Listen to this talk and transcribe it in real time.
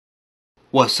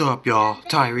What's up, y'all?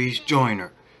 Tyrese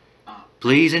Joyner.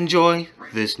 Please enjoy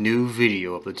this new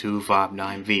video of the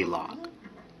 259 vlog.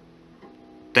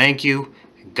 Thank you,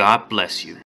 and God bless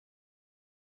you.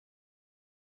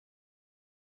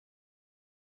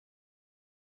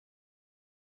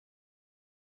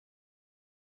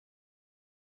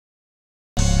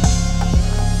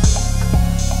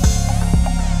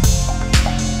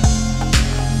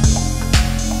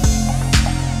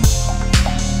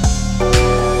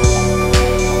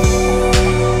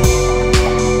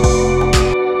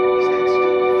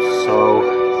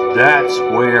 That's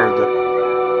where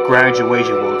the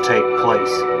graduation will take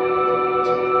place,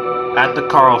 at the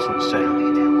Carlson Center,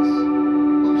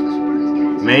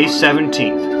 May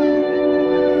 17th.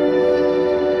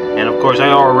 And of course I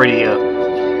already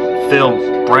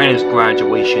filmed Brandon's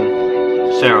graduation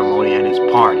ceremony and his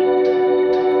party.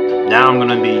 Now I'm going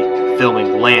to be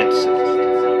filming Lance.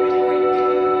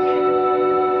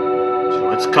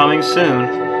 So it's coming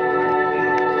soon.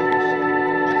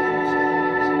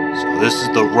 This is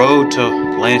the road to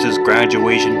Lance's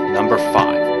graduation number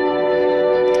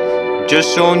 5.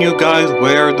 Just showing you guys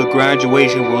where the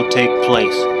graduation will take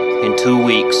place in 2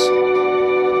 weeks.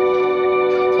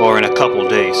 Or in a couple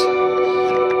days.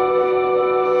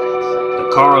 The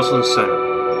Carlson Center.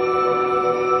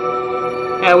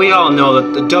 Yeah, we all know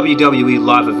that the WWE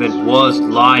live event was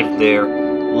live there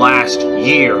last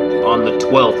year on the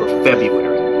 12th of February.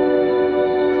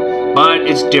 But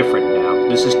it's different now.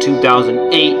 This is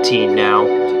 2018 now.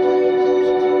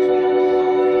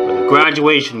 But the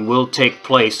graduation will take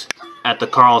place at the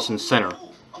Carlson Center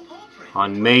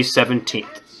on May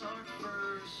 17th.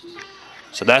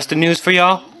 So that's the news for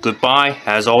y'all. Goodbye.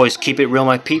 As always, keep it real,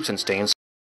 my peeps, and stay inside.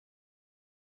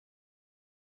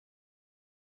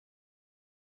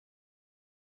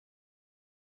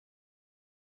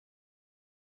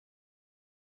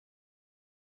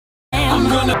 I'm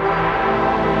gonna